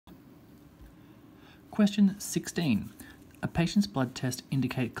Question 16. A patient's blood test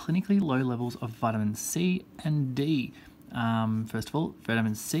indicate clinically low levels of vitamin C and D. First of all,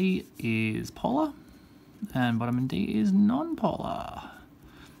 vitamin C is polar and vitamin D is non-polar.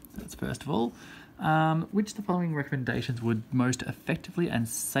 That's first of all. Which of the following recommendations would most effectively and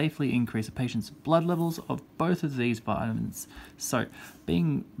safely increase a patient's blood levels of both of these vitamins? So,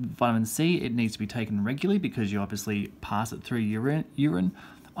 being vitamin C, it needs to be taken regularly because you obviously pass it through urine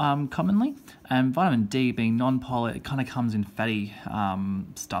commonly. And vitamin D being non-polar, it kind of comes in fatty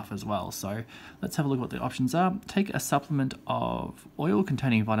stuff as well. So let's have a look at what the options are. Take a supplement of oil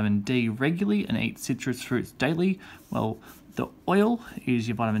containing vitamin D regularly and eat citrus fruits daily. Well, the oil is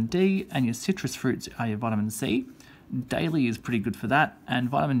your vitamin D and your citrus fruits are your vitamin C. Daily is pretty good for that. And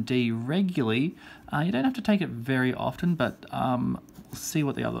vitamin D regularly, you don't have to take it very often, but we'll see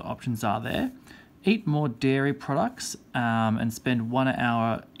what the other options are there. Eat more dairy products and spend 1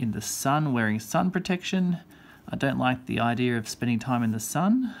 hour in the sun wearing sun protection. I don't like the idea of spending time in the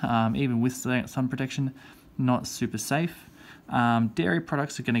sun, even with sun protection, not super safe. Dairy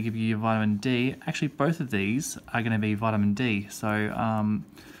products are going to give you your vitamin D. Actually, both of these are going to be vitamin D, so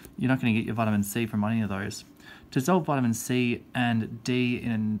you're not going to get your vitamin C from any of those. Dissolve vitamin C and D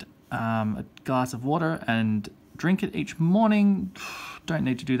in a glass of water and drink it each morning. Don't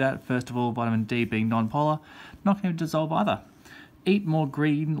need to do that. First of all, vitamin D being non-polar, not going to dissolve either. Eat more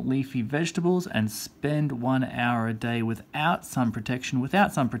green leafy vegetables and spend 1 hour a day without sun protection.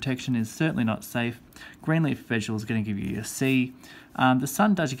 Without sun protection is certainly not safe. Green leaf vegetables are going to give you a C. The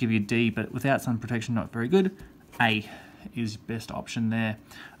sun does give you a D, but without sun protection, not very good. A is best option there.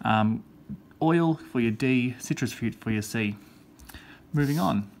 Oil for your D, citrus fruit for your C. Moving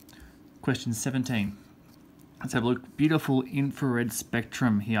on. Question 17. Let's have a look. Beautiful infrared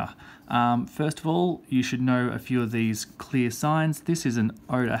spectrum here. First of all, you should know a few of these clear signs. This is an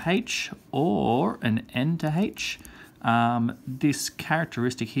O to H or an N to H. This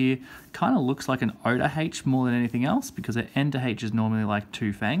characteristic here kind of looks like an O to H more than anything else, because an N to H is normally like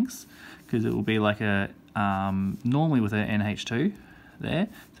two fangs, because it will be like a normally with an NH2 there,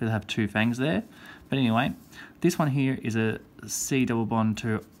 so they'll have two fangs there. But anyway, this one here is a C double bond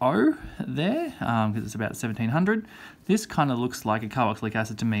to O there, because it's about 1700. This kind of looks like a carboxylic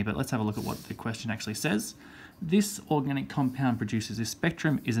acid to me, but let's have a look at what the question actually says. This organic compound produces this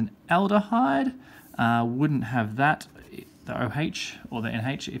spectrum is an aldehyde. Wouldn't have that, the OH or the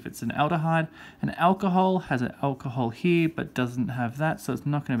NH, if it's an aldehyde. An alcohol has an alcohol here, but doesn't have that, so it's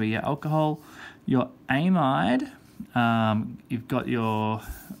not going to be your alcohol. Your amide, you've got your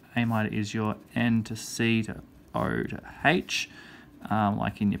amide is your N to C to O to H,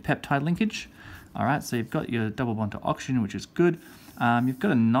 like in your peptide linkage. All right, so you've got your double bond to oxygen, which is good. You've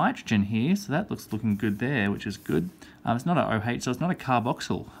got a nitrogen here, so that looking good there, which is good. It's not an OH, so it's not a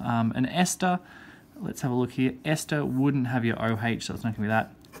carboxyl. An ester, let's have a look here. Ester wouldn't have your OH, so it's not going to be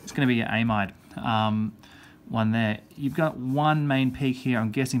that. It's going to be your amide one there. You've got one main peak here,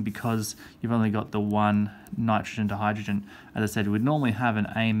 I'm guessing because you've only got the one nitrogen to hydrogen. As I said, we'd normally have an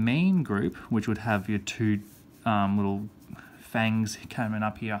amine group, which would have your two little fangs coming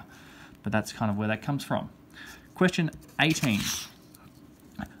up here, but that's kind of where that comes from. Question 18.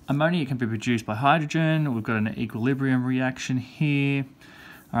 Ammonia can be produced by hydrogen. We've got an equilibrium reaction here.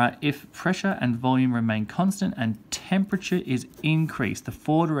 All right, if pressure and volume remain constant and temperature is increased, the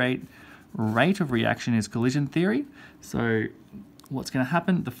forward rate of reaction is collision theory. So what's going to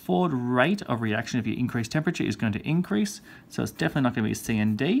happen? The forward rate of reaction, if you increase temperature, is going to increase. So it's definitely not going to be C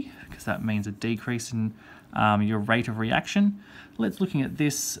and D, because that means a decrease in your rate of reaction. Let's looking at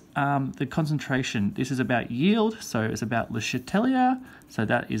this, the concentration. This is about yield, so it's about Le Chatelier, so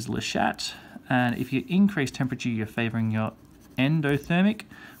that is Le Chat. And if you increase temperature, you're favoring your endothermic,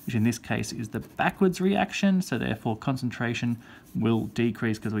 which in this case is the backwards reaction, so therefore concentration will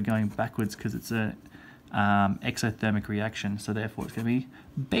decrease because we're going backwards because it's a exothermic reaction, so therefore it's going to be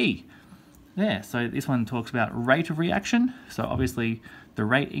B. There, so this one talks about rate of reaction, so obviously the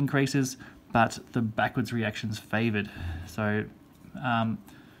rate increases, but the backwards reaction's favoured. So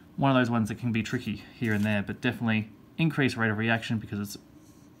one of those ones that can be tricky here and there, but definitely increase rate of reaction because it's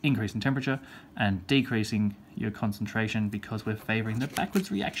increasing temperature, and decreasing your concentration because we're favouring the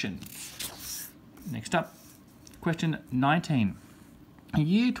backwards reaction. Next up, question 19.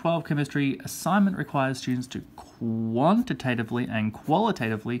 Year 12 chemistry assignment requires students to quantitatively and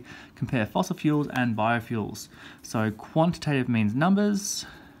qualitatively compare fossil fuels and biofuels. So quantitative means numbers,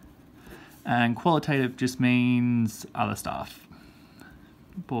 and qualitative just means other stuff,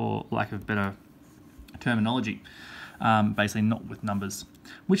 for lack of better terminology. Basically not with numbers.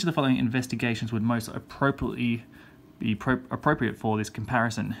 Which of the following investigations would most appropriately be appropriate for this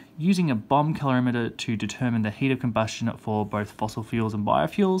comparison. Using a bomb calorimeter to determine the heat of combustion for both fossil fuels and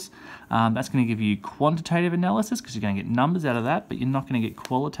biofuels. That's going to give you quantitative analysis because you're going to get numbers out of that, but you're not going to get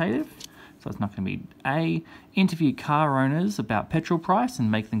qualitative. So it's not going to be A. Interview car owners about petrol price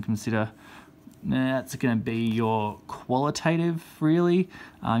and make them consider. That's going to be your qualitative, really.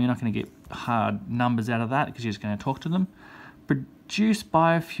 You're not going to get hard numbers out of that because you're just going to talk to them. Produce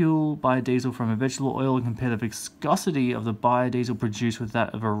biodiesel from a vegetable oil and compare the viscosity of the biodiesel produced with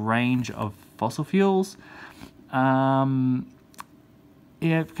that of a range of fossil fuels. Comparing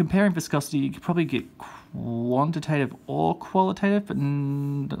viscosity, you could probably get quantitative or qualitative, but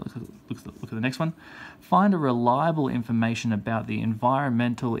look at the next one. Find a reliable information about the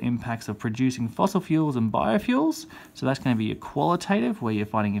environmental impacts of producing fossil fuels and biofuels. So that's going to be a qualitative, where you're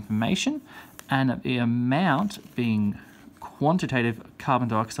finding information, and the amount being quantitative carbon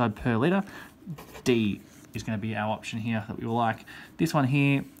dioxide per litre. D is going to be our option here that we will like. This one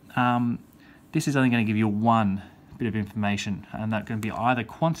here, this is only going to give you one bit of information, and that's going to be either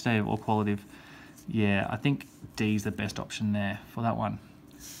quantitative or qualitative. Yeah, I think D is the best option there for that one.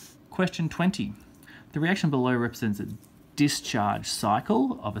 Question 20. The reaction below represents a discharge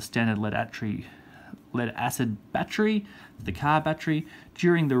cycle of a standard lead-acid battery, the car battery,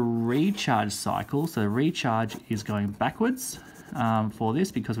 during the recharge cycle. So the recharge is going backwards for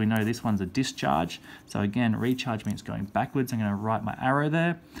this because we know this one's a discharge. So again, recharge means going backwards. I'm going to write my arrow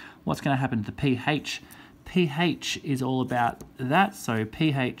there. What's going to happen to the pH? pH is all about that. So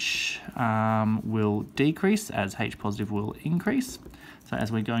pH will decrease as H positive will increase. So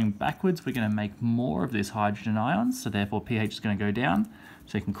as we're going backwards, we're going to make more of this hydrogen ions. So therefore pH is going to go down.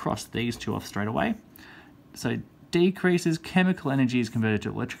 So you can cross these two off straight away. So decreases, chemical energy is converted to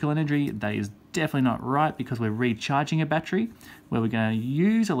electrical energy. That is definitely not right because we're recharging a battery where we're going to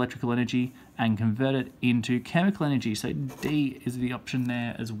use electrical energy and convert it into chemical energy. So D is the option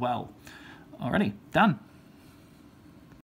there as well. Alrighty, done.